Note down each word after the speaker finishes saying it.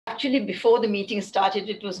actually, before the meeting started,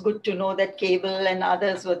 it was good to know that Cable and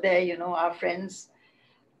others were there, you know, our friends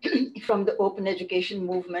from the open education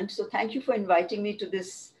movement. So thank you for inviting me to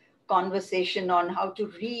this conversation on how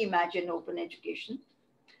to reimagine open education.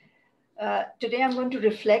 Today, I'm going to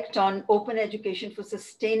reflect on open education for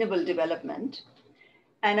sustainable development.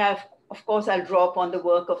 And of course, I'll draw upon the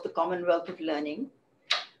work of the Commonwealth of Learning.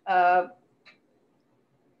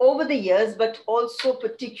 Over the years, but also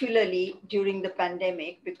particularly during the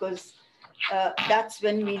pandemic, because that's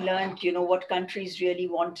when we learned, you know, what countries really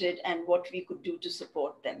wanted and what we could do to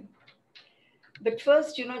support them. But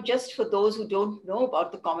first, you know, just for those who don't know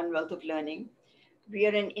about the Commonwealth of Learning, we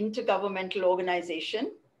are an intergovernmental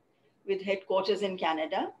organization with headquarters in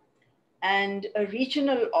Canada and a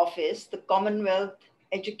regional office, the Commonwealth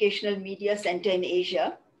Educational Media Center in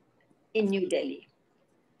Asia in New Delhi.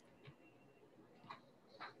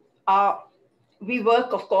 We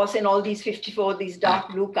work, of course, in all these 54, these dark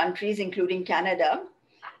blue countries, including Canada,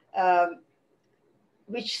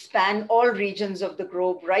 which span all regions of the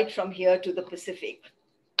globe, right from here to the Pacific.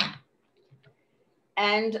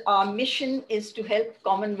 And our mission is to help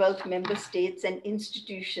Commonwealth member states and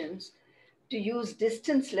institutions to use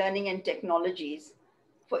distance learning and technologies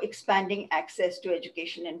for expanding access to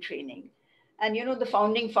education and training. And, you know, the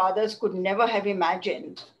founding fathers could never have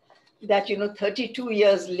imagined that, you know, 32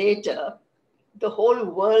 years later, the whole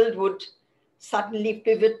world would suddenly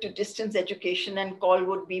pivot to distance education and call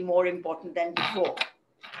would be more important than before.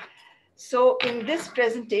 So in this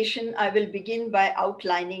presentation, I will begin by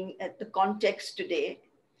outlining the context today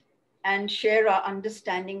and share our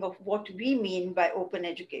understanding of what we mean by open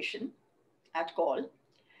education at CALL.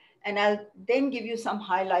 And I'll then give you some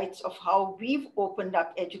highlights of how we've opened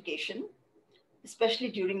up education, especially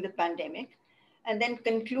during the pandemic, and then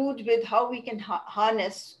conclude with how we can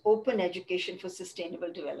harness open education for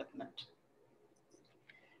sustainable development.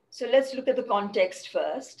 So let's look at the context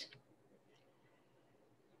first.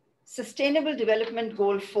 Sustainable Development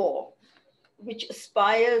Goal 4, which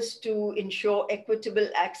aspires to ensure equitable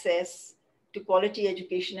access to quality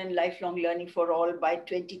education and lifelong learning for all by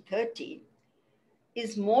 2030,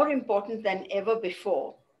 is more important than ever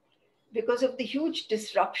before because of the huge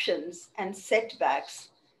disruptions and setbacks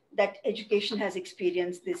that education has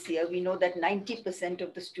experienced this year. We know that 90%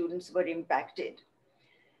 of the students were impacted.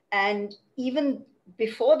 And even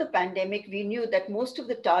before the pandemic, we knew that most of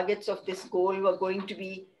the targets of this goal were going to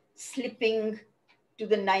be slipping to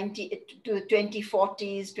the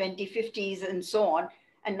 2040s, 2050s, and so on.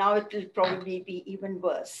 And now it will probably be even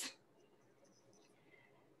worse.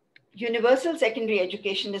 Universal secondary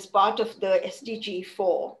education as part of the SDG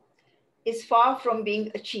 4 is far from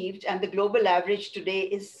being achieved, and the global average today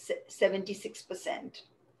is 76%.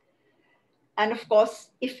 And of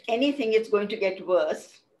course, if anything, it's going to get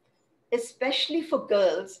worse, especially for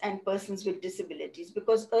girls and persons with disabilities,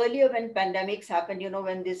 because earlier when pandemics happened, you know,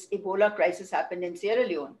 when this Ebola crisis happened in Sierra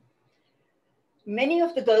Leone, many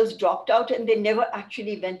of the girls dropped out and they never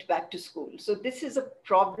actually went back to school. So this is a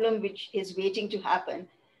problem which is waiting to happen.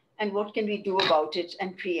 And what can we do about it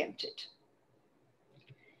and preempt it?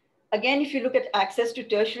 Again, if you look at access to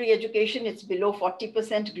tertiary education, it's below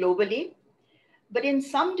 40% globally. But in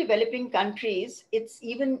some developing countries, it's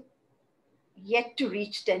even yet to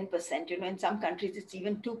reach 10%. You know, in some countries, it's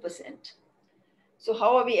even 2%. So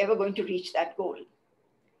how are we ever going to reach that goal?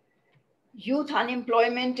 Youth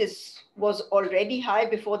unemployment was already high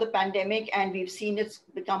before the pandemic, and we've seen it's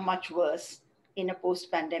become much worse in a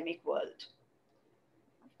post-pandemic world.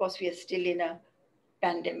 Of course, we are still in a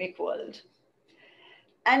pandemic world.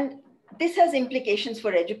 And this has implications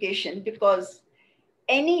for education because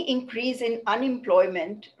any increase in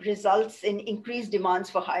unemployment results in increased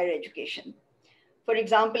demands for higher education. For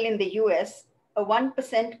example, in the US, a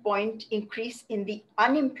 1% point increase in the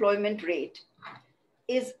unemployment rate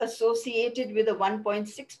is associated with a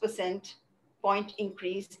 1.6% point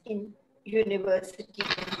increase in university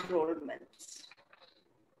enrollments.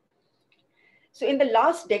 So in the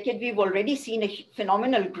last decade, we've already seen a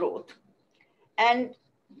phenomenal growth. And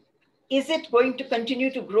is it going to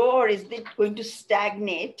continue to grow or is it going to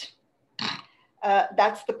stagnate?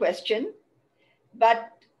 That's the question.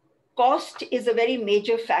 But cost is a very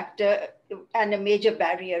major factor and a major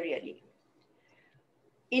barrier, really.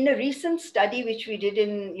 In a recent study which we did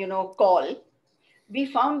in CALL, we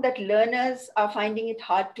found that learners are finding it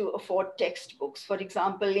hard to afford textbooks. For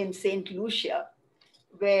example, in St. Lucia,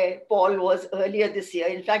 where Paul was earlier this year.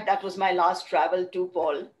 In fact, that was my last travel to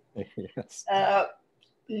Paul. Yes.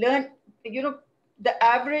 The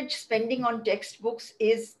average spending on textbooks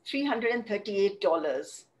is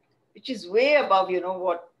 $338, which is way above,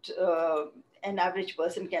 what an average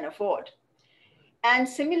person can afford. And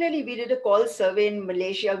similarly, we did a call survey in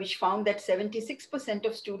Malaysia, which found that 76%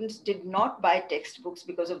 of students did not buy textbooks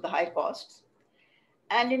because of the high costs.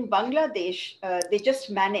 And in Bangladesh, they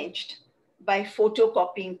just managed by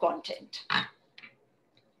photocopying content.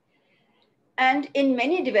 And in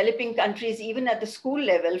many developing countries, even at the school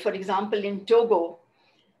level, for example, in Togo,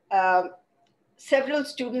 several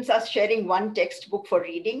students are sharing one textbook for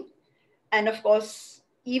reading. And of course,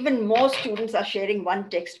 even more students are sharing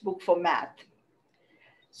one textbook for math.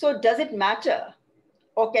 So does it matter,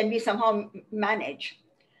 or can we somehow manage?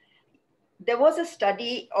 There was a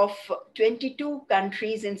study of 22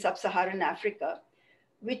 countries in sub-Saharan Africa,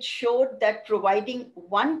 which showed that providing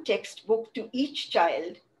one textbook to each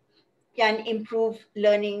child can improve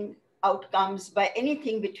learning outcomes by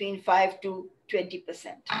anything between 5 to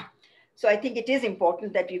 20%. So I think it is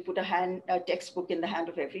important that we put a textbook in the hand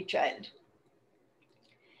of every child.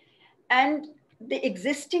 And the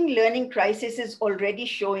existing learning crisis is already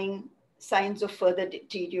showing signs of further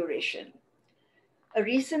deterioration. A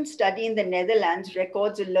recent study in the Netherlands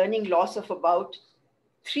records a learning loss of about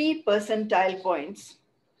 3 percentile points,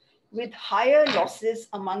 with higher losses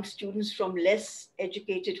among students from less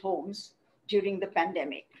educated homes during the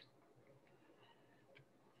pandemic.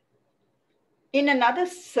 In another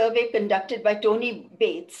survey conducted by Tony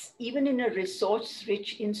Bates, even in a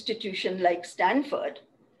resource-rich institution like Stanford,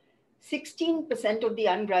 16% of the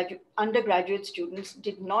undergraduate students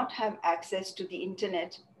did not have access to the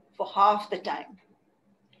internet for half the time.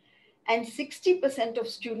 And 60% of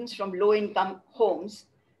students from low-income homes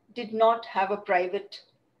did not have a private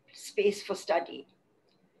space for study.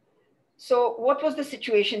 So what was the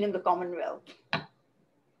situation in the Commonwealth?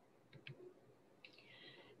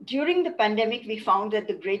 During the pandemic, we found that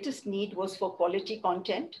the greatest need was for quality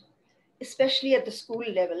content, especially at the school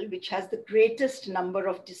level, which has the greatest number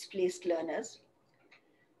of displaced learners.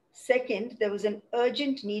 Second, there was an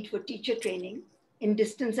urgent need for teacher training in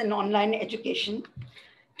distance and online education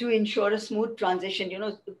to ensure a smooth transition. You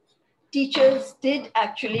know, teachers did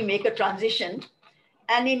actually make a transition.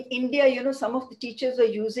 And in India, you know, some of the teachers were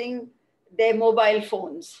using their mobile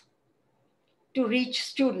phones to reach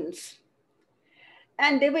students.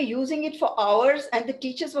 And they were using it for hours, and the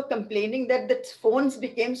teachers were complaining that the phones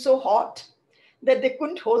became so hot that they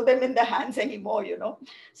couldn't hold them in their hands anymore, you know.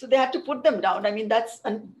 So they had to put them down. I mean, that's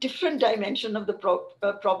a different dimension of the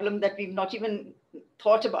problem that we've not even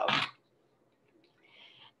thought about.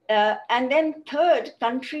 And then third,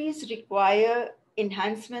 countries require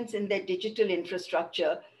enhancements in their digital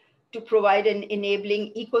infrastructure to provide an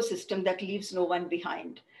enabling ecosystem that leaves no one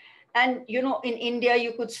behind. And, you know, in India,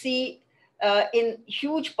 you could see in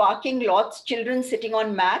huge parking lots, children sitting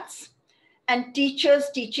on mats and teachers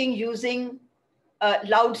teaching using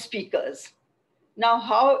loudspeakers. Now,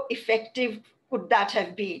 how effective could that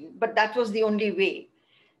have been? But that was the only way.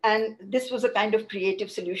 And this was a kind of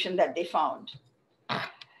creative solution that they found.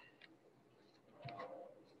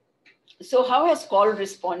 So how has CALL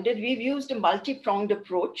responded? We've used a multi-pronged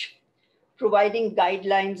approach, providing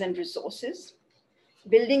guidelines and resources,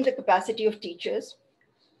 building the capacity of teachers,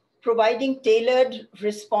 providing tailored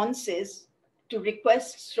responses to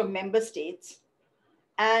requests from member states,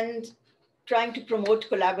 and trying to promote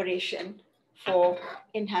collaboration for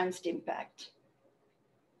enhanced impact.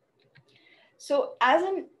 So as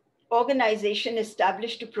an organization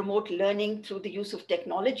established to promote learning through the use of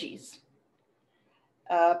technologies,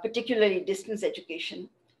 particularly distance education,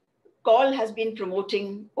 CALL has been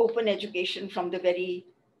promoting open education from the very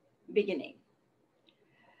beginning.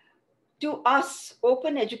 To us,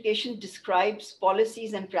 open education describes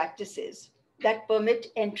policies and practices that permit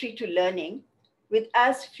entry to learning with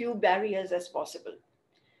as few barriers as possible.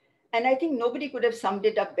 And I think nobody could have summed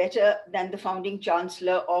it up better than the founding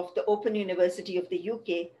chancellor of the Open University of the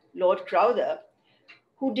UK, Lord Crowther,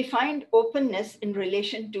 who defined openness in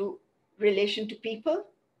relation to people,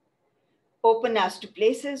 open as to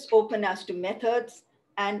places, open as to methods,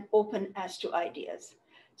 and open as to ideas.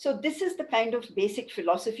 So this is the kind of basic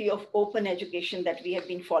philosophy of open education that we have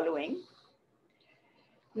been following.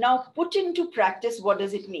 Now, put into practice, what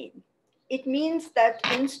does it mean? It means that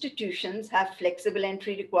institutions have flexible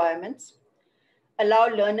entry requirements, allow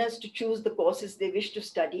learners to choose the courses they wish to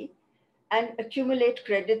study, and accumulate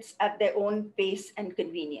credits at their own pace and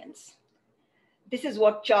convenience. This is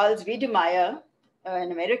what Charles Wiedemeyer,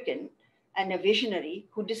 an American and a visionary,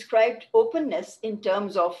 who described openness in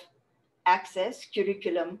terms of access,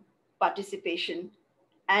 curriculum, participation,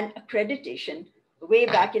 and accreditation way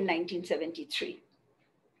back in 1973.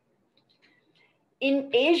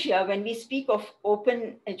 In Asia, when we speak of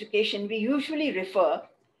open education, we usually refer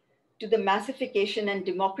to the massification and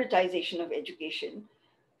democratization of education,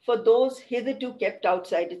 for those hitherto kept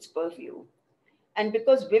outside its purview. And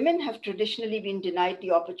because women have traditionally been denied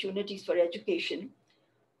the opportunities for education,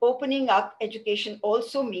 opening up education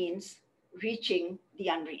also means reaching the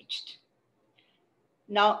unreached.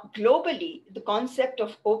 Now, globally, the concept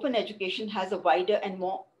of open education has a wider and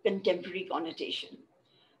more contemporary connotation.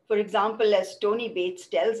 For example, as Tony Bates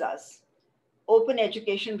tells us, open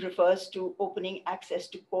education refers to opening access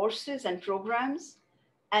to courses and programs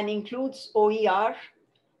and includes OER,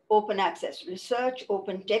 open access research,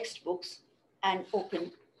 open textbooks, and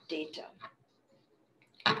open data.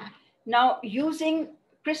 Now, using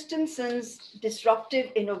Christensen's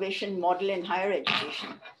disruptive innovation model in higher education,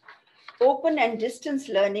 open and distance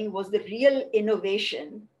learning was the real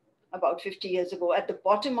innovation about 50 years ago at the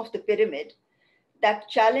bottom of the pyramid that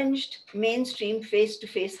challenged mainstream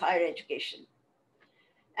face-to-face higher education.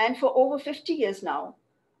 And for over 50 years now,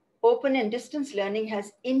 open and distance learning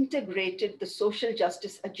has integrated the social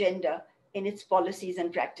justice agenda in its policies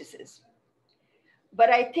and practices. But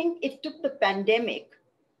I think it took the pandemic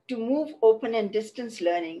to move open and distance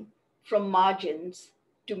learning from margins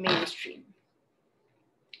to mainstream.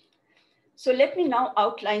 So let me now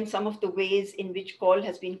outline some of the ways in which CALL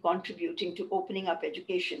has been contributing to opening up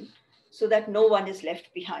education so that no one is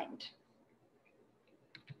left behind.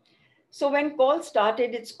 So when CALL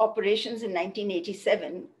started its operations in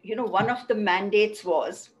 1987, one of the mandates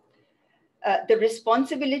was the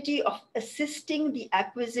responsibility of assisting the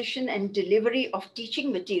acquisition and delivery of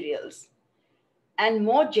teaching materials, and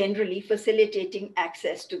more generally facilitating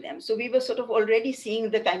access to them. So we were sort of already seeing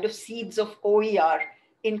the kind of seeds of OER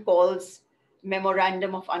in CALL's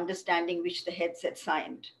Memorandum of Understanding, which the heads had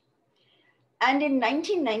signed. And in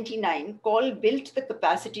 1999, CALL built the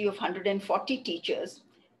capacity of 140 teachers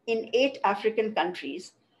in 8 African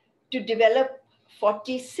countries to develop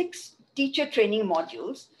 46 teacher training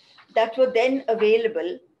modules that were then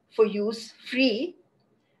available for use free.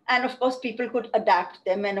 And of course, people could adapt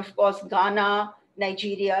them. And of course, Ghana,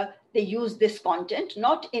 Nigeria, they used this content,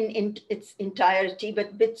 not in its entirety,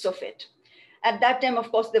 but bits of it. At that time,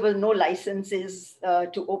 of course, there were no licenses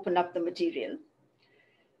to open up the material.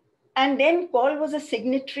 And then CALL was a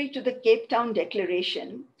signatory to the Cape Town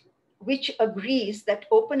Declaration, which agrees that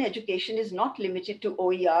open education is not limited to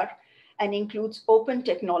OER and includes open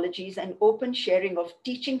technologies and open sharing of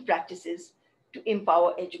teaching practices to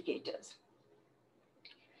empower educators.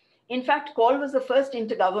 In fact, CALL was the first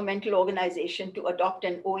intergovernmental organization to adopt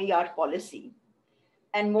an OER policy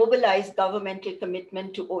and mobilize governmental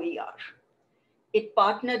commitment to OER. It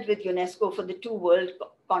partnered with UNESCO for the 2 World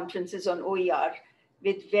Conferences on OER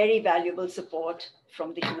with very valuable support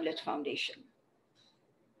from the Hewlett Foundation.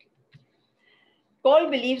 CALL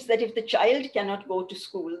believes that if the child cannot go to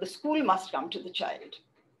school, the school must come to the child.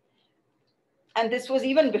 And this was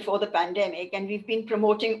even before the pandemic, and we've been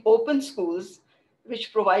promoting open schools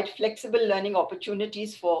which provide flexible learning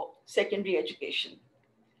opportunities for secondary education.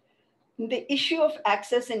 The issue of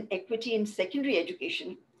access and equity in secondary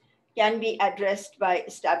education can be addressed by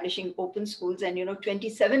establishing open schools. And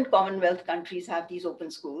 27 Commonwealth countries have these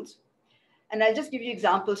open schools. And I'll just give you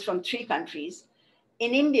examples from 3 countries.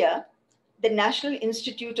 In India, the National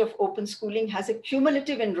Institute of Open Schooling has a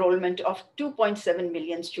cumulative enrollment of 2.7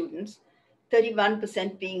 million students,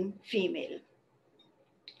 31% being female.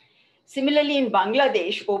 Similarly, in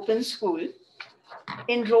Bangladesh, Open School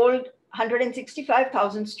enrolled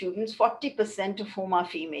 165,000 students, 40% of whom are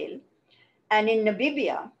female. And in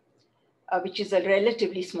Namibia, which is a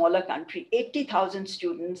relatively smaller country, 80,000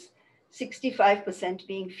 students, 65%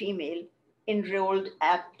 being female, enrolled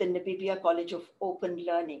at the Namibia College of Open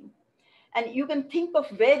Learning. And you can think of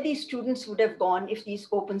where these students would have gone if these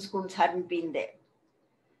open schools hadn't been there.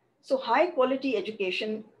 So high quality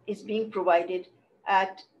education is being provided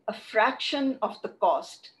at a fraction of the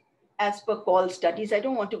cost as per CALL studies. I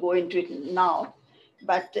don't want to go into it now,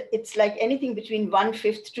 but it's like anything between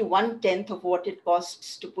 1/5 to 1/10 of what it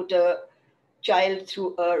costs to put a child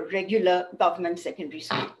through a regular government secondary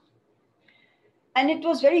school. And it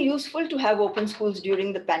was very useful to have open schools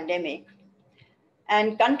during the pandemic.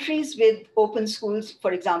 And countries with open schools,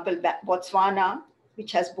 for example, Botswana,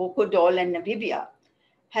 which has Boko Dol and Namibia,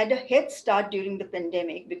 had a head start during the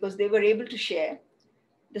pandemic because they were able to share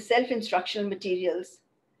the self-instructional materials.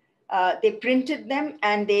 They printed them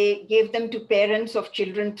and they gave them to parents of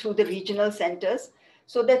children through the regional centers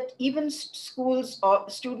so that even schools or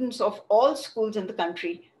students of all schools in the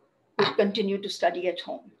country could continue to study at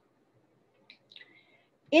home.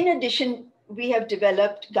 In addition, we have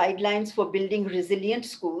developed guidelines for building resilient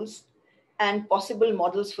schools and possible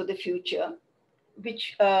models for the future,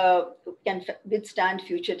 which can withstand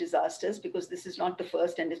future disasters, because this is not the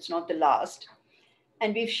first and it's not the last.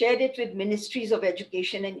 and we've shared it with ministries of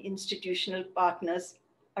education and institutional partners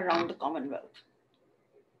around the Commonwealth.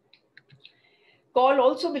 CALL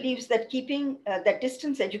also believes that that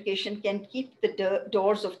distance education can keep the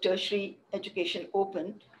doors of tertiary education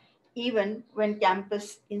open, even when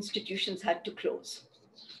campus institutions had to close.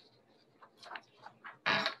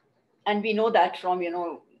 And we know that from,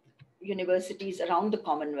 universities around the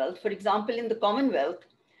Commonwealth. For example, in the Commonwealth,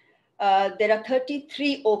 there are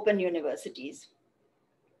 33 open universities.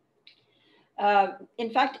 In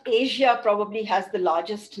fact, Asia probably has the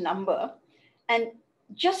largest number. And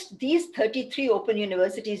just these 33 open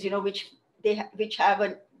universities, which have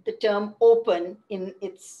the term open in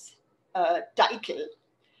its title,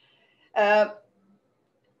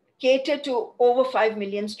 cater to over 5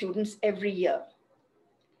 million students every year.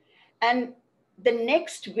 And the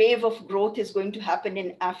next wave of growth is going to happen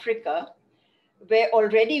in Africa, where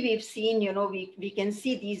already we've seen, we can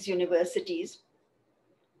see these universities.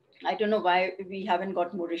 I don't know why we haven't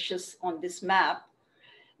got Mauritius on this map,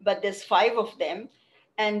 but there's 5 of them.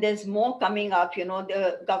 And there's more coming up.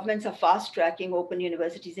 The governments are fast tracking open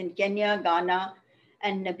universities in Kenya, Ghana,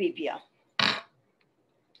 and Namibia.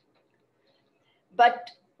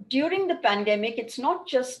 But during the pandemic, it's not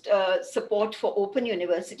just support for open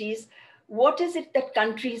universities. What is it that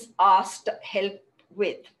countries asked help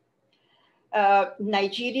with?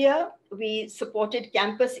 Nigeria, we supported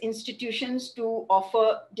campus institutions to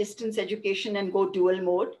offer distance education and go dual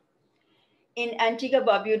mode. In Antigua,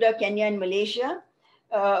 Barbuda, Kenya, and Malaysia,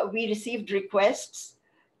 we received requests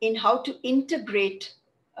in how to integrate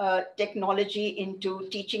technology into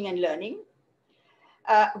teaching and learning.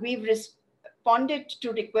 We've responded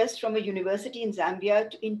to requests from a university in Zambia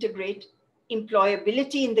to integrate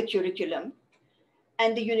employability in the curriculum.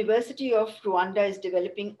 And the University of Rwanda is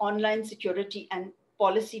developing online security and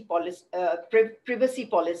privacy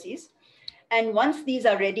policies. And once these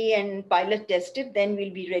are ready and pilot tested, then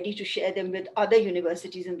we'll be ready to share them with other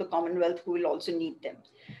universities in the Commonwealth who will also need them.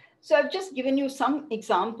 So I've just given you some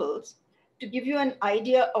examples to give you an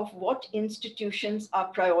idea of what institutions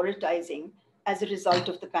are prioritizing as a result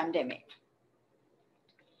of the pandemic.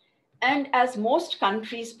 And as most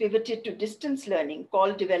countries pivoted to distance learning,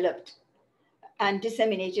 CALL developed and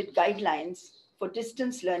disseminated guidelines for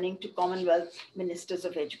distance learning to Commonwealth ministers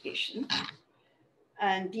of education.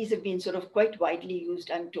 And these have been sort of quite widely used,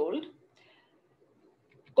 I'm told.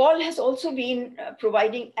 CALL has also been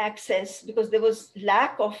providing access, because there was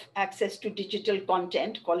lack of access to digital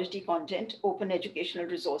content, quality content, open educational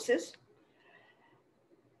resources.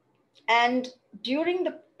 And during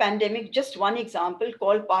the pandemic, just one example,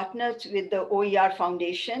 CALL partnered with the OER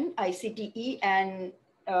Foundation, ICTE, and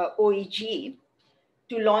OEG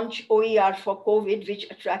to launch OER for COVID, which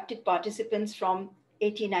attracted participants from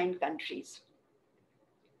 89 countries.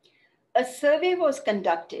 A survey was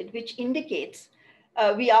conducted, which indicates,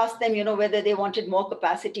 we asked them, whether they wanted more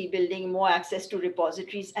capacity building, more access to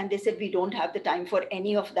repositories, and they said, we don't have the time for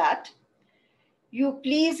any of that. You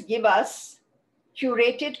please give us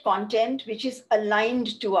curated content which is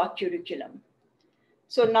aligned to our curriculum.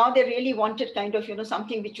 So now they really wanted kind of,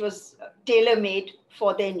 something which was tailor-made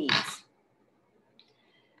for their needs.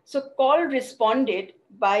 So CALL responded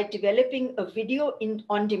by developing a video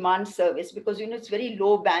on-demand service, because it's very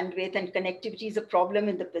low bandwidth and connectivity is a problem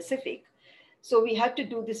in the Pacific. So we had to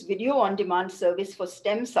do this video on-demand service for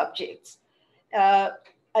STEM subjects,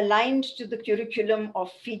 aligned to the curriculum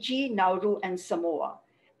of Fiji, Nauru, and Samoa.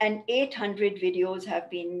 And 800 videos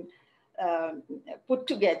have been put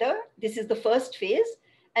together. This is the first phase.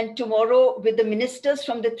 And tomorrow, with the ministers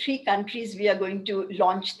from the 3 countries, we are going to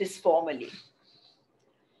launch this formally.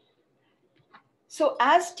 So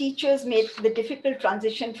as teachers make the difficult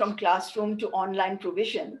transition from classroom to online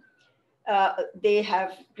provision, they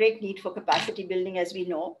have great need for capacity building, as we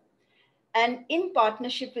know. And in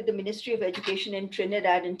partnership with the Ministry of Education in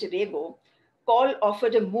Trinidad and Tobago, CALL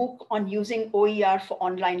offered a MOOC on using OER for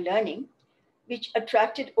online learning, which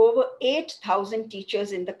attracted over 8,000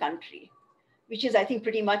 teachers in the country, which is, I think,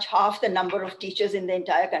 pretty much half the number of teachers in the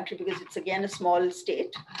entire country, because it's, again, a small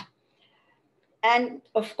state. And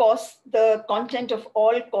of course, the content of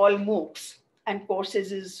all CALL MOOCs and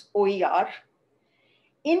courses is OER.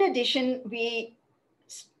 In addition, we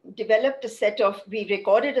recorded a set of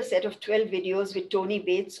 12 videos with Tony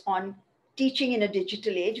Bates on teaching in a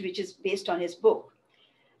digital age, which is based on his book.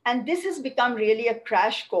 And this has become really a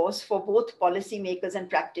crash course for both policymakers and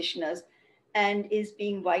practitioners, and is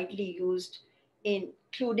being widely used,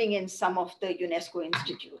 including in some of the UNESCO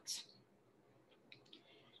institutes.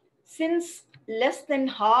 Since less than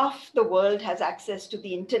half the world has access to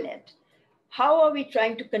the internet, how are we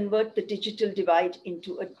trying to convert the digital divide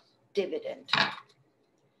into a dividend?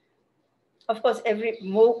 Of course,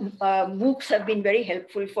 MOOCs have been very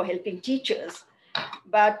helpful for helping teachers,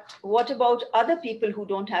 but what about other people who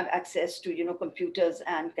don't have access to, computers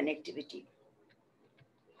and connectivity?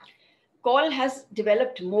 CALL has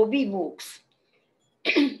developed Mobi MOOCs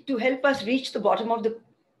to help us reach the bottom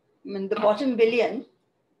billion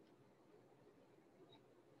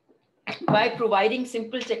by providing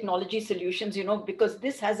simple technology solutions, because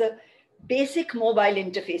this has a basic mobile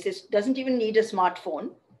interface. It doesn't even need a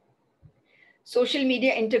smartphone. Social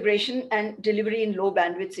media integration and delivery in low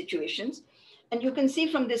bandwidth situations. And you can see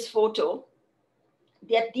from this photo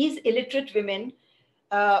that these illiterate women,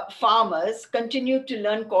 farmers, continue to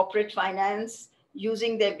learn corporate finance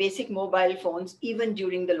using their basic mobile phones, even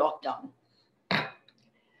during the lockdown.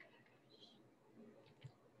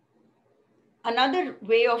 Another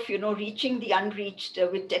way of reaching the unreached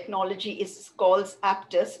with technology is called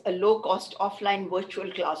Aptus, a low-cost offline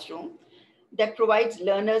virtual classroom that provides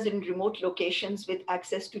learners in remote locations with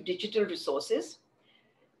access to digital resources.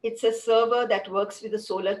 It's a server that works with a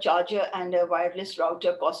solar charger and a wireless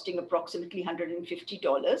router costing approximately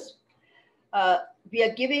 $150. We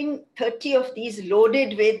are giving 30 of these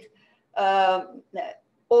loaded with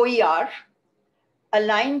OER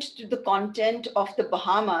aligned to the content of the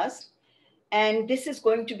Bahamas. And this is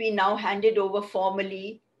going to be now handed over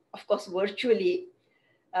formally, of course, virtually.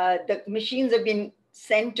 The machines have been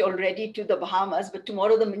sent already to the Bahamas, but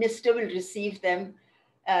tomorrow the minister will receive them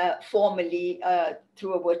formally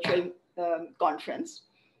through a virtual conference.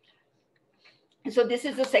 So this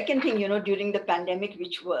is the second thing, during the pandemic,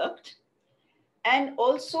 which worked. And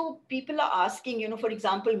also people are asking, for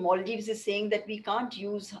example, Maldives is saying that we can't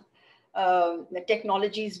use the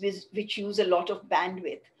technologies which use a lot of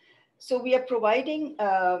bandwidth. So we are providing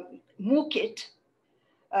MOOKit,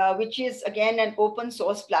 which is again an open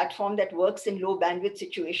source platform that works in low bandwidth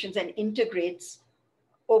situations and integrates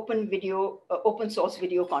open source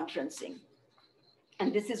video conferencing.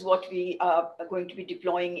 And this is what we are going to be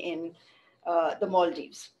deploying in the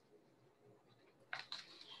Maldives.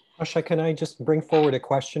 Asha, can I just bring forward a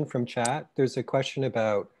question from chat? There's a question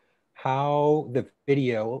about how the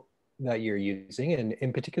video that you're using, and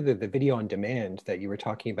in particular the video on demand that you were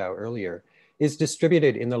talking about earlier, is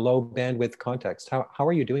distributed in the low bandwidth context. How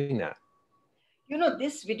are you doing that?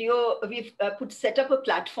 This video, we've set up a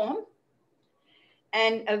platform,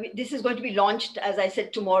 and this is going to be launched, as I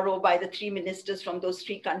said, tomorrow by the 3 ministers from those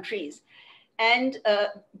 3 countries. And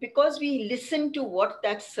because we listened to what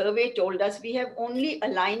that survey told us, we have only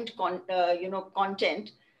aligned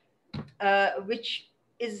content which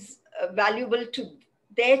is valuable to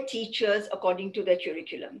their teachers according to their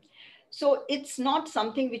curriculum. So it's not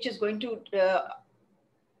something which is going to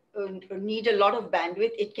need a lot of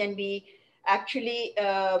bandwidth. It can be actually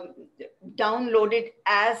downloaded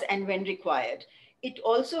as and when required. It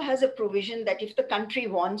also has a provision that if the country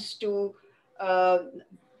wants to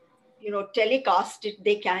telecast it,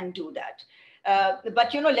 they can do that.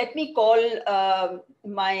 But let me call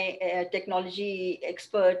my technology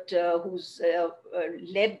expert who's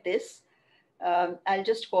led this. I'll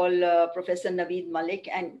just call Professor Naveed Malik,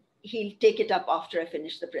 and he'll take it up after I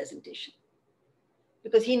finish the presentation,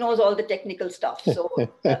 because he knows all the technical stuff. So,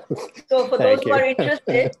 so for those who are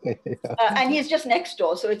interested, and he's just next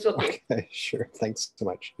door, so it's okay. Okay, sure. Thanks so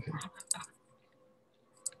much.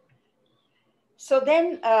 So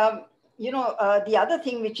then, the other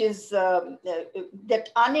thing, which is that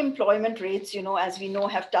unemployment rates, as we know,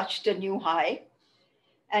 have touched a new high,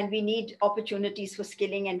 and we need opportunities for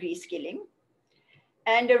skilling and reskilling.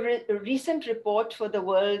 And a recent report for the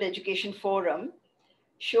World Education Forum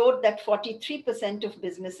showed that 43% of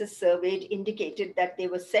businesses surveyed indicated that they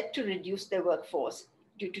were set to reduce their workforce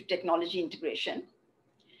due to technology integration.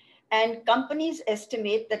 And companies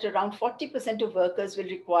estimate that around 40% of workers will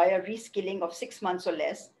require reskilling of 6 months or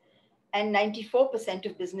less. And 94%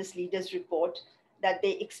 of business leaders report that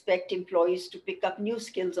they expect employees to pick up new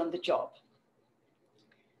skills on the job.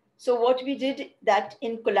 So what we did that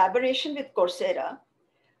in collaboration with Coursera,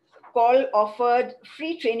 CALL offered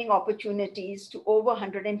free training opportunities to over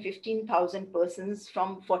 115,000 persons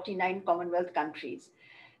from 49 Commonwealth countries.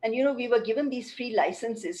 And we were given these free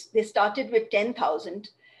licenses. They started with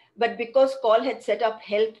 10,000, but because CALL had set up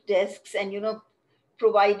help desks and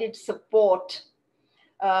provided support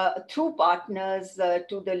through partners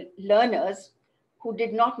to the learners who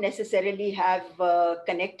did not necessarily have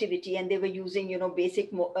connectivity, and they were using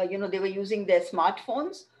they were using their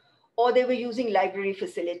smartphones, or they were using library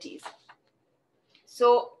facilities.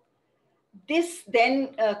 So this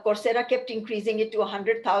then Coursera kept increasing it to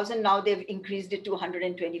 100,000. Now they've increased it to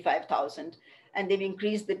 125,000, and they've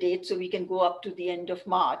increased the date so we can go up to the end of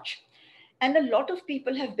March. And a lot of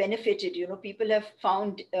people have benefited. People have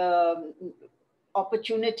found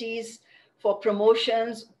opportunities for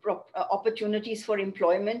promotions, opportunities for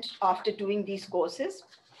employment after doing these courses.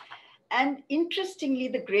 And interestingly,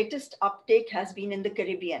 the greatest uptake has been in the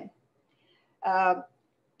Caribbean.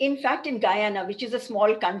 In fact, in Guyana, which is a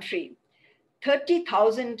small country,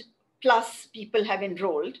 30,000 plus people have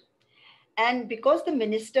enrolled. And because the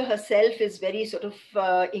minister herself is very sort of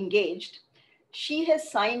engaged, she has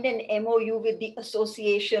signed an MOU with the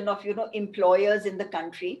association of employers in the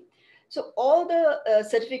country. So all the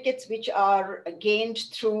certificates which are gained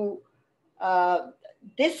through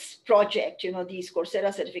this project, these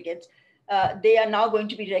Coursera certificates, they are now going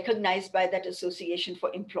to be recognized by that association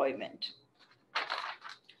for employment.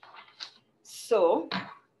 So,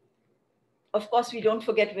 of course, we don't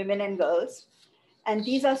forget women and girls. And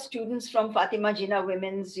these are students from Fatima Jinnah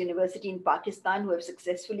Women's University in Pakistan who have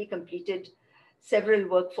successfully completed several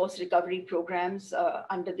workforce recovery programs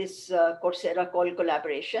under this Coursera call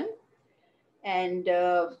collaboration. And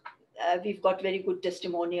we've got very good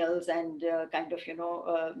testimonials and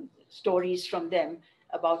stories from them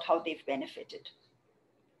about how they've benefited.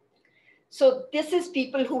 So this is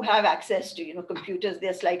people who have access to computers.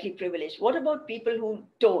 They're slightly privileged. What about people who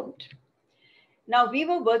don't? Now, we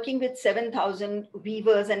were working with 7,000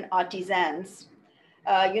 weavers and artisans.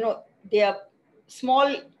 They are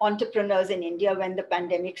small entrepreneurs in India when the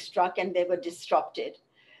pandemic struck and they were disrupted.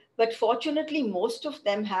 But fortunately, most of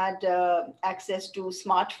them had access to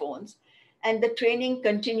smartphones, and the training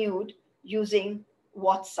continued using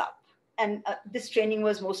WhatsApp. And this training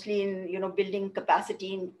was mostly in building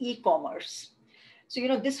capacity in e-commerce.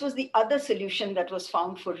 So this was the other solution that was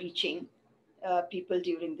found for reaching people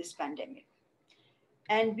during this pandemic.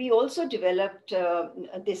 And we also developed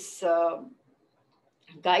this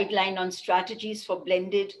guideline on strategies for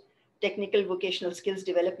blended technical vocational skills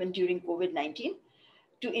development during COVID-19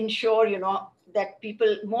 to ensure, that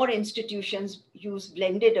more institutions use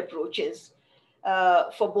blended approaches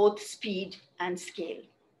for both speed and scale.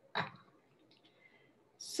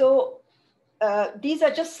 So these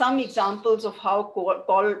are just some examples of how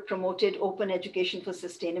Call promoted open education for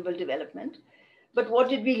sustainable development. But what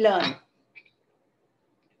did we learn?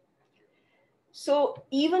 So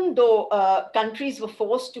even though countries were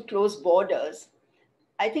forced to close borders,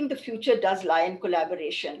 I think the future does lie in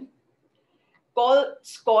collaboration. Call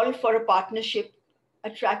for a partnership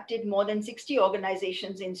attracted more than 60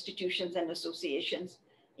 organizations, institutions, and associations,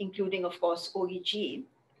 including, of course, OEG,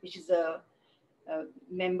 which is a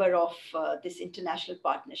member of this international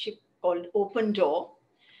partnership called Open Door.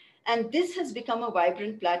 And this has become a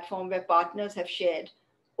vibrant platform where partners have shared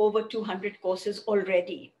over 200 courses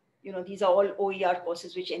already. These are all OER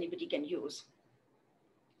courses which anybody can use.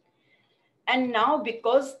 And now,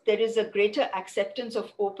 because there is a greater acceptance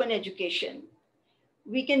of open education,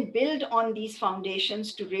 we can build on these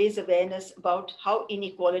foundations to raise awareness about how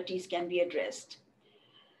inequalities can be addressed.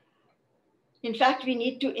 In fact, we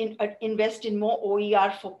need to invest in more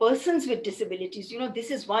OER for persons with disabilities.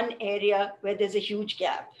 This is one area where there's a huge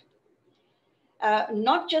gap.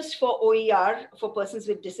 Not just for OER for persons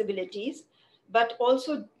with disabilities, but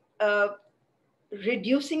also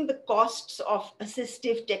reducing the costs of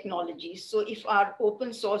assistive technologies. So if our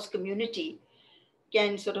open source community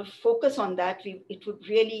can sort of focus on that, it would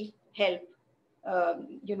really help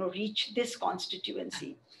reach this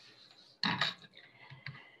constituency.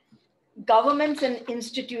 Governments and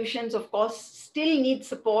institutions, of course, still need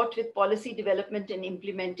support with policy development and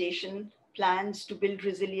implementation plans to build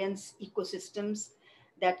resilience ecosystems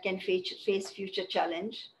that can face future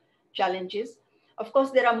challenges. Of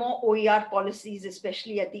course, there are more OER policies,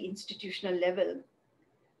 especially at the institutional level.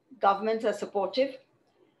 Governments are supportive,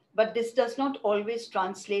 but this does not always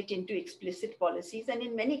translate into explicit policies. And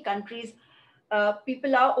in many countries,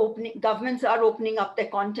 governments are opening up their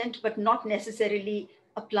content, but not necessarily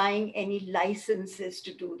applying any licenses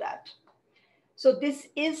to do that. So this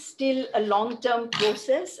is still a long-term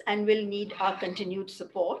process and will need our continued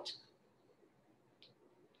support.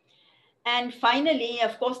 And finally,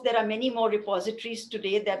 of course, there are many more repositories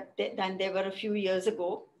today than there were a few years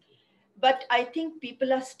ago. But I think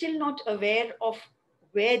people are still not aware of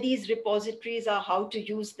where these repositories are, how to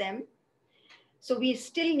use them. So we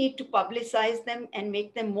still need to publicize them and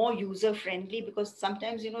make them more user-friendly, because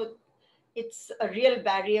sometimes, it's a real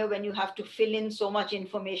barrier when you have to fill in so much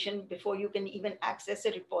information before you can even access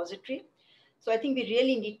a repository. So I think we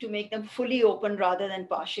really need to make them fully open rather than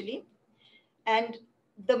partially. And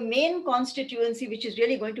the main constituency which is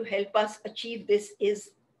really going to help us achieve this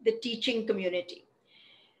is the teaching community.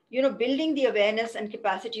 Building the awareness and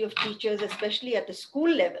capacity of teachers, especially at the school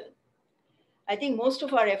level. I think most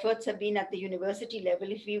of our efforts have been at the university level.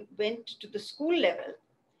 If we went to the school level,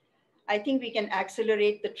 I think we can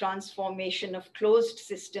accelerate the transformation of closed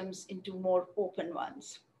systems into more open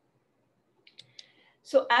ones.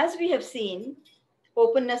 So as we have seen,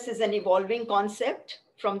 openness is an evolving concept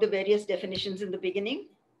from the various definitions in the beginning.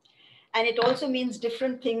 And it also means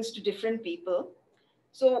different things to different people.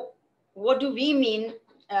 So what do we mean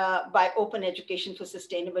by open education for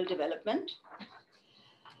sustainable development?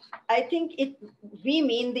 I think we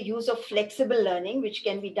mean the use of flexible learning, which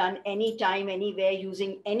can be done anytime, anywhere,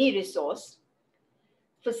 using any resource,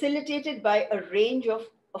 facilitated by a range of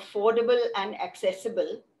affordable and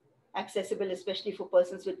accessible especially for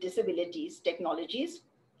persons with disabilities, technologies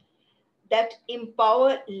that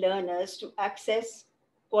empower learners to access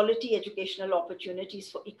quality educational opportunities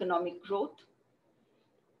for economic growth,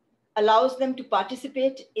 allows them to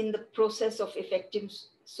participate in the process of effective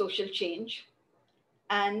social change,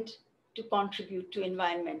 and to contribute to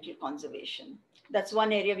environmental conservation. That's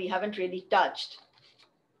one area we haven't really touched,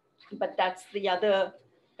 but that's the other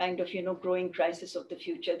kind of, growing crisis of the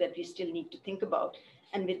future that we still need to think about.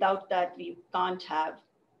 And without that, we can't have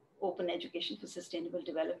open education for sustainable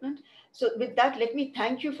development. So with that, let me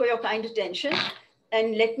thank you for your kind attention.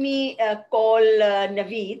 And let me call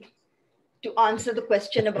Naveed to answer the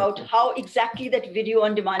question about how exactly that video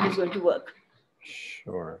on demand is going to work.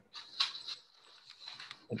 Sure.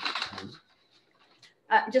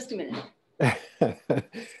 Just a minute.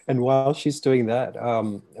 And while she's doing that,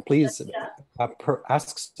 please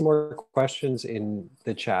ask some more questions in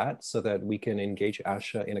the chat so that we can engage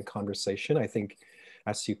Asha in a conversation. I think,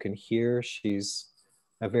 as you can hear, she's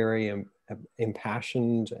a very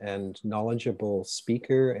impassioned and knowledgeable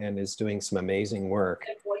speaker and is doing some amazing work.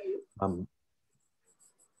 I'm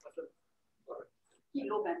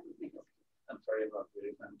sorry about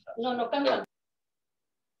really fantastic. No, Kanwar.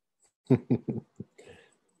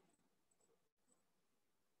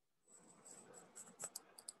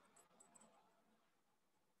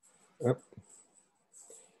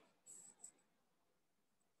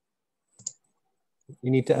 You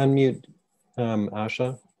need to unmute,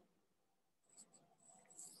 Asha.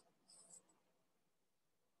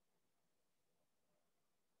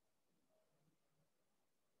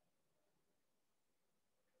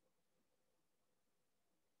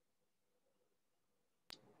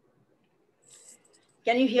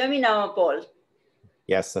 Can you hear me now, Paul?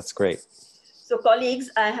 Yes, that's great. So colleagues,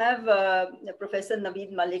 I have Professor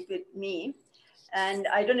Naveed Malik with me. And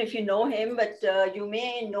I don't know if you know him, but you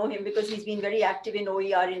may know him because he's been very active in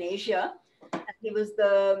OER in Asia. And he was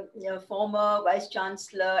the former Vice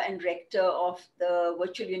Chancellor and Rector of the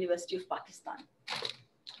Virtual University of Pakistan.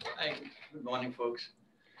 Hi, good morning, folks.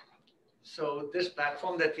 So this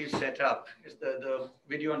platform that we've set up is the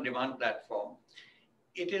video on demand platform.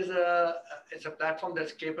 It's a platform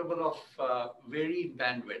that's capable of varied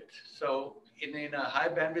bandwidth. So in a high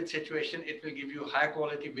bandwidth situation, it will give you high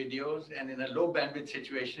quality videos, and in a low bandwidth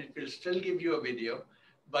situation, it will still give you a video,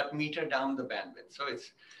 but meter down the bandwidth. So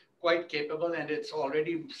it's quite capable, and it's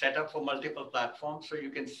already set up for multiple platforms. So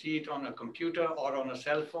you can see it on a computer or on a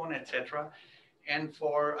cell phone, etc. And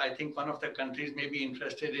for, I think one of the countries may be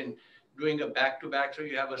interested in doing a back-to-back. So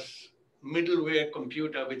you have a middleware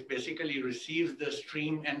computer, which basically receives the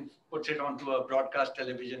stream and puts it onto a broadcast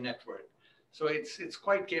television network. So it's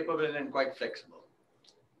quite capable and quite flexible.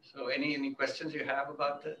 So any questions you have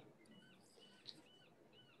about that?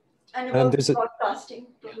 And about broadcasting,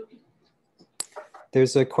 probably.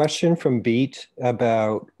 There's a question from Beat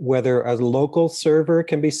about whether a local server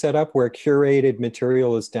can be set up where curated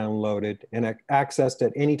material is downloaded and accessed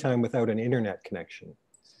at any time without an internet connection.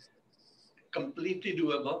 Completely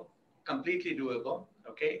doable. Completely doable.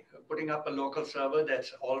 Okay, putting up a local server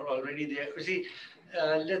that's already there. You see,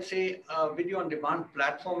 let's say a video on demand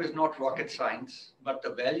platform is not rocket science, but the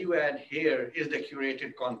value add here is the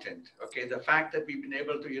curated content. Okay, the fact that we've been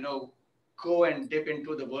able to, go and dip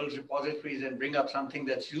into the world's repositories and bring up something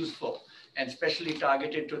that's useful and specially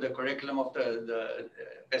targeted to the curriculum of the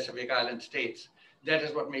Pacific Island states. That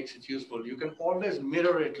is what makes it useful. You can always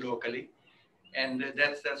mirror it locally. And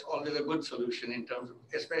that's always a good solution in terms of,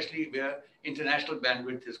 especially where international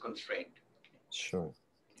bandwidth is constrained. Sure.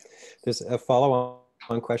 There's a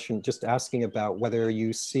follow-on question just asking about whether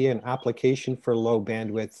you see an application for low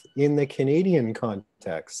bandwidth in the Canadian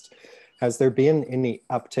context. Has there been any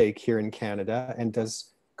uptake here in Canada, and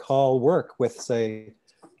does CALL work with, say,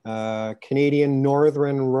 Canadian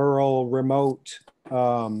northern, rural, remote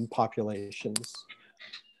populations?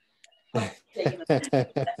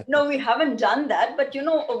 No, we haven't done that, but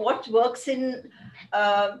what works in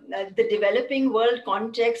the developing world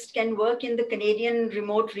context can work in the Canadian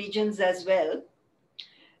remote regions as well.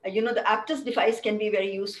 The Aptus device can be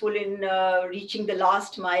very useful in reaching the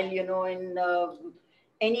last mile, in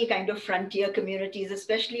any kind of frontier communities,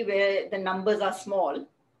 especially where the numbers are small.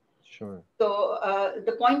 Sure. So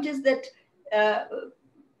the point is that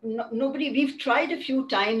we've tried a few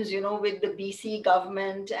times, with the BC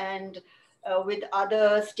government and with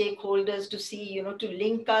other stakeholders to see, to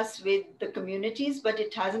link us with the communities, but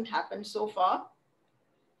it hasn't happened so far.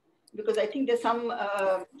 Because I think there's some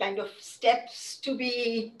kind of steps to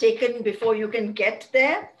be taken before you can get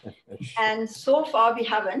there. And so far we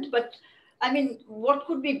haven't, but I mean, what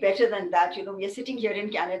could be better than that? We are sitting here in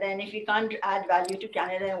Canada, and if we can't add value to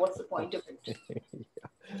Canada, what's the point of it?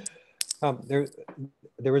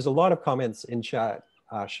 There was a lot of comments in chat,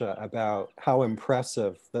 Asha, about how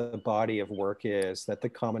impressive the body of work is that the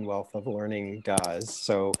Commonwealth of Learning does.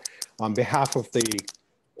 So on behalf of the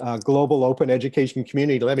global open education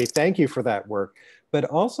community, let me thank you for that work. But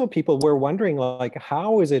also people were wondering, like,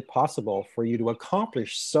 how is it possible for you to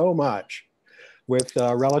accomplish so much with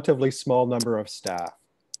a relatively small number of staff?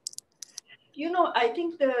 I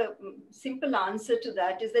think the simple answer to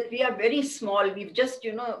that is that we are very small. We've just,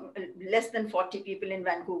 less than 40 people in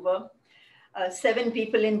Vancouver, 7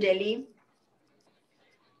 people in Delhi.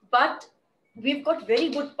 But we've got very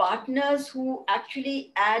good partners who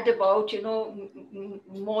actually add about,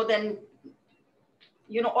 more than,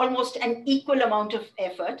 almost an equal amount of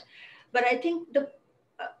effort. But I think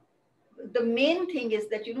the main thing is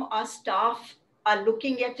that, our staff are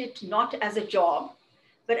looking at it not as a job,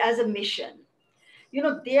 but as a mission.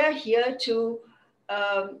 They are here to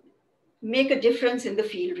make a difference in the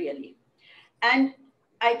field, really. And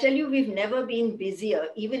I tell you, we've never been busier,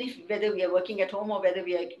 even if whether we are working at home or whether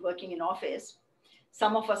we are working in office.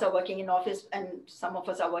 Some of us are working in office and some of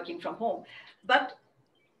us are working from home. But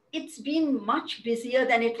it's been much busier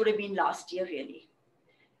than it would have been last year, really.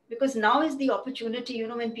 Because now is the opportunity,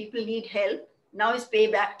 when people need help, now is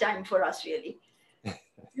payback time for us, really.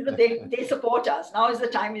 They support us. Now is the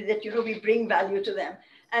time that, we bring value to them.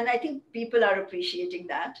 And I think people are appreciating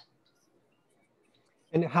that.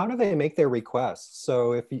 And how do they make their requests?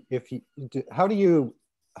 So how do you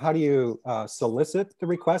solicit the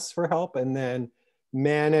requests for help and then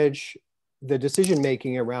manage the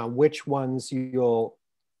decision-making around which ones you'll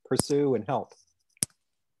pursue and help?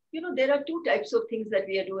 There are 2 types of things that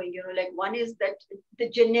we are doing, like one is that the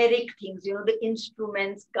generic things, the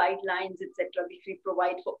instruments, guidelines, etc., which we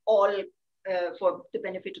provide for all, for the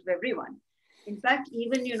benefit of everyone. In fact,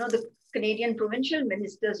 even, the Canadian provincial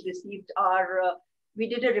ministers received we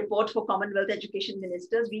did a report for Commonwealth education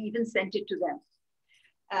ministers. We even sent it to them.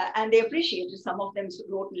 And they appreciated. Some of them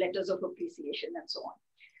wrote letters of appreciation and so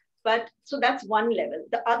on. So that's one level.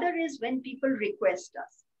 The other is when people request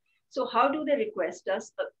us. So how do they request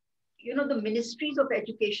us? The ministries of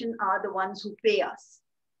education are the ones who pay us.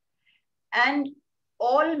 And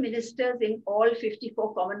all ministers in all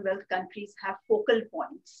 54 Commonwealth countries have focal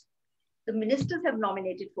points. The ministers have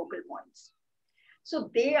nominated focal points. So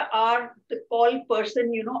they are the call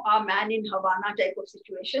person, our man in Havana type of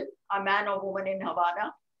situation, our man or woman in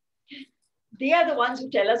Havana. They are the ones who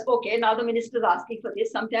tell us, okay, now the minister is asking for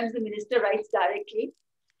this. Sometimes the minister writes directly.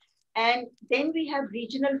 And then we have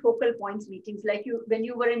regional focal points meetings. Like when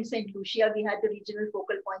you were in St. Lucia, we had the regional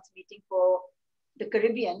focal points meeting for the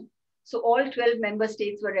Caribbean. So all 12 member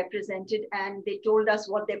states were represented and they told us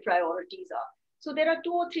what their priorities are. So there are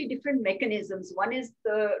 2 or 3 different mechanisms. One is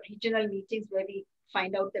the regional meetings where we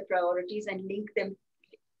find out their priorities and link them,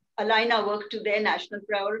 align our work to their national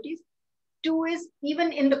priorities. 2 is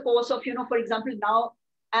even in the course of, for example, now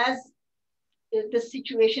as the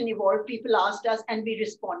situation evolved, people asked us and we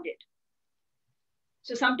responded.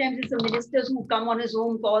 So sometimes it's the ministers who come on a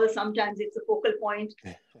Zoom call, sometimes it's a focal point.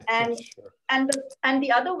 And, sure. and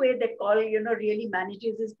the other way that call, really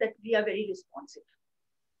manages is that we are very responsive.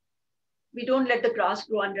 We don't let the grass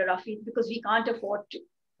grow under our feet because we can't afford to.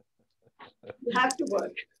 We have to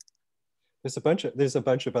work. There's a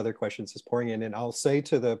bunch of other questions just pouring in, and I'll say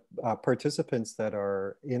to the participants that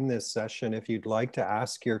are in this session, if you'd like to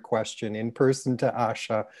ask your question in person to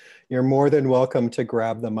Asha, you're more than welcome to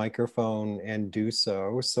grab the microphone and do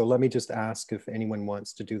so. So let me just ask if anyone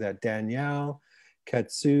wants to do that. Danielle,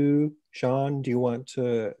 Katsu, Sean, do you want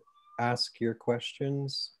to ask your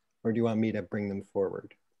questions, or do you want me to bring them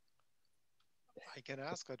forward? I can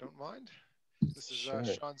ask, I don't mind. This is sure.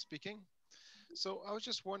 Sean speaking. So I was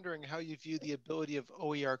just wondering how you view the ability of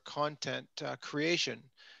OER content creation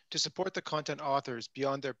to support the content authors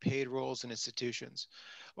beyond their paid roles in institutions.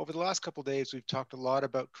 Over the last couple of days, we've talked a lot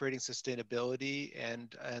about creating sustainability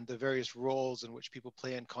and the various roles in which people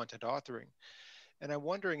play in content authoring. And I'm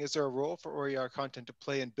wondering, is there a role for OER content to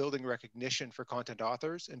play in building recognition for content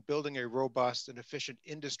authors and building a robust and efficient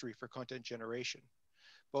industry for content generation,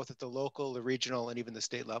 both at the local, the regional, and even the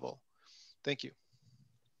state level? Thank you.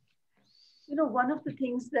 You know, one of the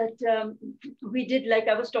things that we did, like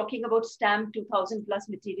I was talking about STAMP 2000 plus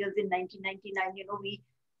materials in 1999, you know, we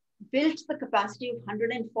built the capacity of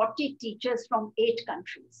 140 teachers from 8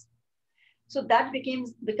 countries. So that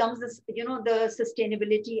becomes this, you know, the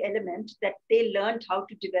sustainability element, that they learned how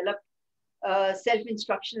to develop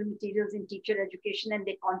self-instructional materials in teacher education, and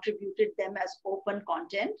they contributed them as open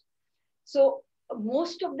content. So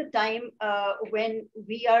most of the time when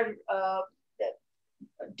we are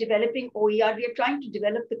developing OER, we are trying to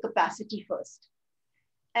develop the capacity first.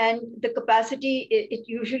 And the capacity, it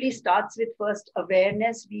usually starts with first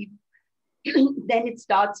awareness. Then it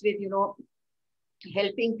starts with, you know,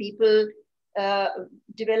 helping people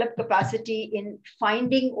develop capacity in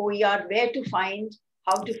finding OER, where to find,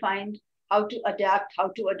 how to adapt, how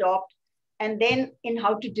to adopt, and then in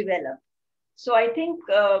how to develop. So I think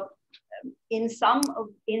in some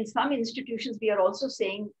institutions, we are also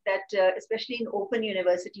saying that, especially in open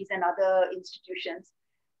universities and other institutions,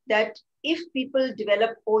 that if people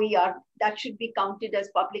develop OER, that should be counted as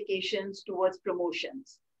publications towards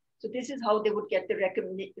promotions. So this is how they would get the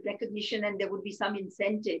recognition, and there would be some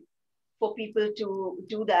incentive for people to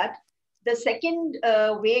do that. The second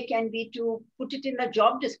way can be to put it in a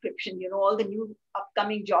job description, you know, all the new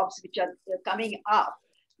upcoming jobs which are coming up,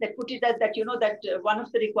 that put it as that, you know, that one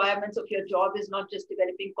of the requirements of your job is not just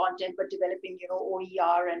developing content, but developing, you know,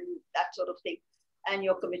 OER and that sort of thing, and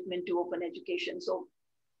your commitment to open education. So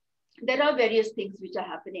there are various things which are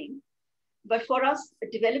happening. But for us,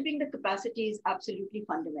 developing the capacity is absolutely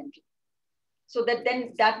fundamental, so that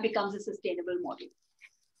then that becomes a sustainable model.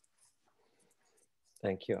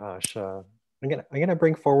 Thank you, Asha. I'm gonna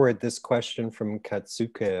bring forward this question from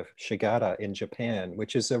Katsuke Shigata in Japan,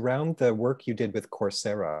 which is around the work you did with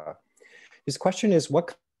Coursera. His question is,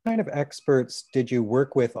 what kind of experts did you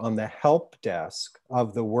work with on the help desk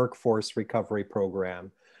of the workforce recovery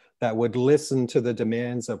program that would listen to the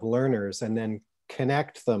demands of learners and then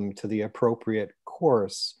connect them to the appropriate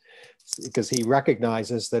course? Because he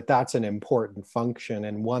recognizes that that's an important function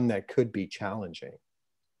and one that could be challenging.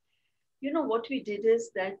 You know, what we did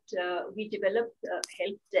is that we developed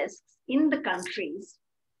help desks in the countries,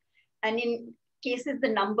 and in cases the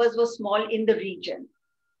numbers were small in the region.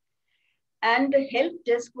 And the help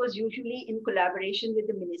desk was usually in collaboration with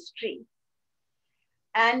the ministry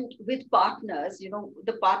and with partners. You know,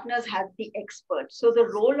 the partners had the experts. So the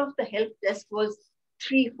role of the help desk was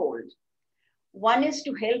threefold. One is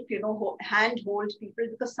to help, you know, handhold people,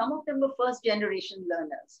 because some of them were first generation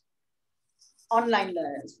learners, online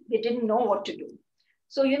learners. They didn't know what to do.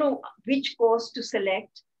 So, you know, which course to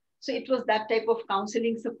select. So it was that type of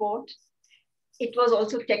counseling support. It was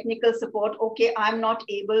also technical support. Okay, I'm not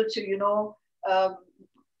able to, you know,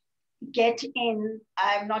 get in.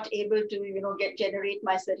 I'm not able to, you know, generate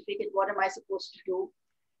my certificate. What am I supposed to do?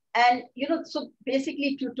 And, you know, so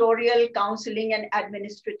basically tutorial, counseling, and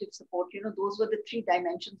administrative support, you know, those were the 3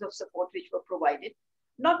 dimensions of support which were provided.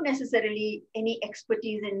 Not necessarily any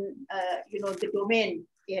expertise in, you know, the domain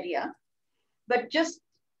area, but just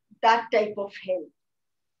that type of help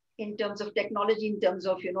in terms of technology, in terms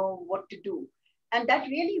of, you know, what to do. And that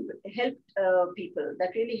really helped people. That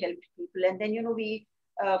really helped people. And then, you know, we,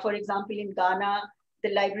 for example, in Ghana,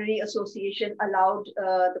 the Library Association allowed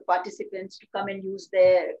the participants to come and use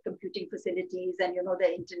their computing facilities and, you know,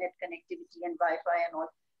 their internet connectivity and Wi-Fi and all.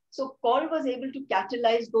 So COL was able to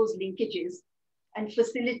catalyze those linkages and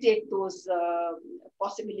facilitate those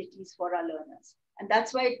possibilities for our learners. And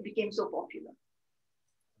that's why it became so popular.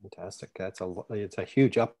 Fantastic. It's a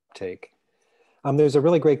huge uptake. There's a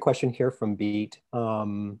really great question here from Beat,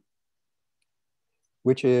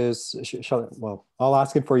 which is, well, I'll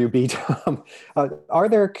ask it for you, Beat. Are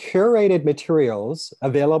there curated materials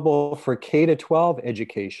available for K-12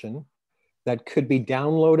 education that could be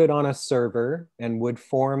downloaded on a server and would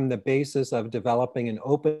form the basis of developing an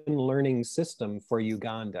open learning system for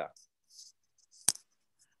Uganda?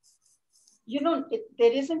 You know,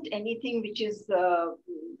 there isn't anything which is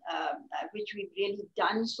which we've really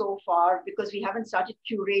done so far, because we haven't started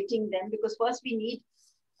curating them. Because first we need,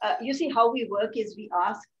 you see how we work is we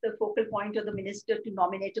ask the focal point or the minister to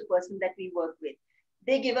nominate a person that we work with.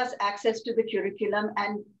 They give us access to the curriculum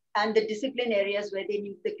and the discipline areas where they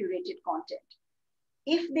need the curated content.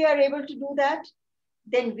 if they are able to do that,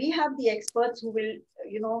 then we have the experts who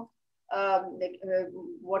will,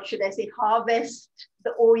 what should I say, harvest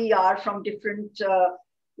the OER from different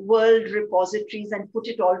world repositories and put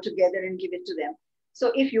it all together and give it to them.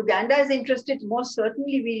 So if Uganda is interested, most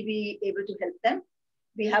certainly we'll be able to help them.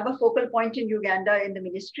 We have a focal point in Uganda in the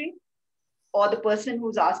ministry, or the person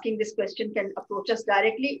who's asking this question can approach us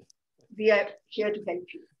directly. We are here to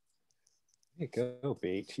help you. There you go,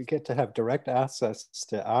 Beat. You get to have direct access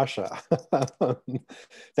to Asha.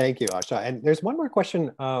 Thank you, Asha. And there's one more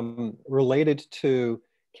question related to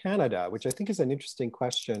Canada, which I think is an interesting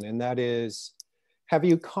question, and that is, have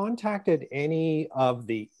you contacted any of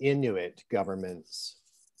the Inuit governments?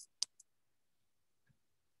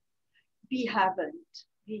 We haven't.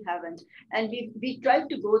 And we tried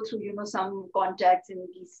to go through, some contacts in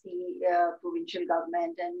BC provincial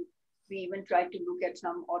government, and we even tried to look at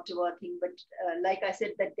some Ottawa thing. But like I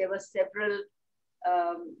said, that there were several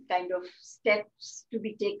kind of steps to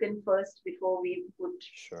be taken first before we could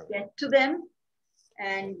get to them.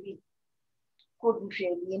 And we couldn't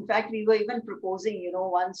really. In fact, we were even proposing,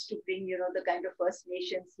 once to bring, the kind of First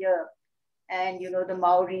Nations here, and the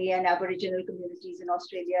Maori and Aboriginal communities in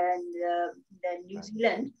Australia and then New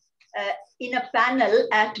Zealand in a panel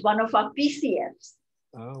at one of our PCFs.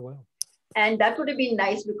 Oh, wow. And that would have been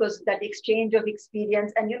nice, because that exchange of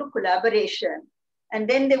experience and collaboration, and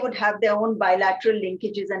then they would have their own bilateral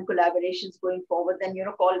linkages and collaborations going forward. Then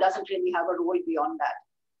CALL doesn't really have a role beyond that.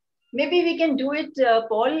 Maybe we can do it,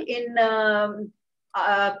 Paul, in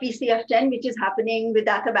PCF 10, which is happening with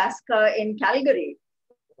Athabasca in Calgary.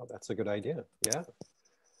 Oh, that's a good idea. Yeah.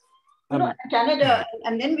 Canada,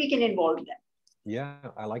 and then we can involve them. Yeah,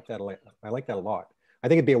 I like that. I like that a lot. I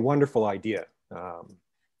think it'd be a wonderful idea.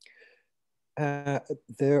 Let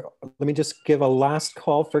me just give a last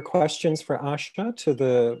call for questions for Asha to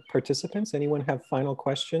the participants. Anyone have final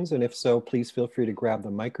questions? And if so, please feel free to grab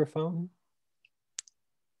the microphone.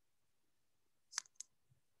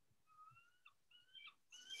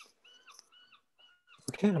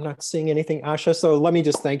 Okay, I'm not seeing anything, Asha. So let me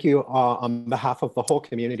just thank you on behalf of the whole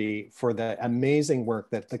community for the amazing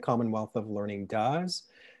work that the Commonwealth of Learning does.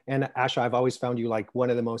 And Asha, I've always found you like one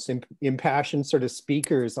of the most impassioned sort of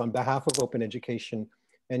speakers on behalf of open education.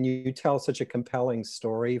 And you tell such a compelling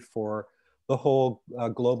story for the whole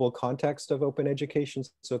global context of open education.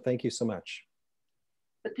 So thank you so much.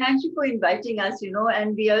 But thank you for inviting us,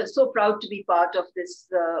 and we are so proud to be part of this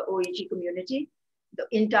OEG community, the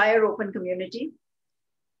entire open community.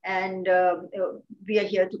 And we are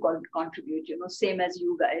here to contribute, same as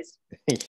you guys.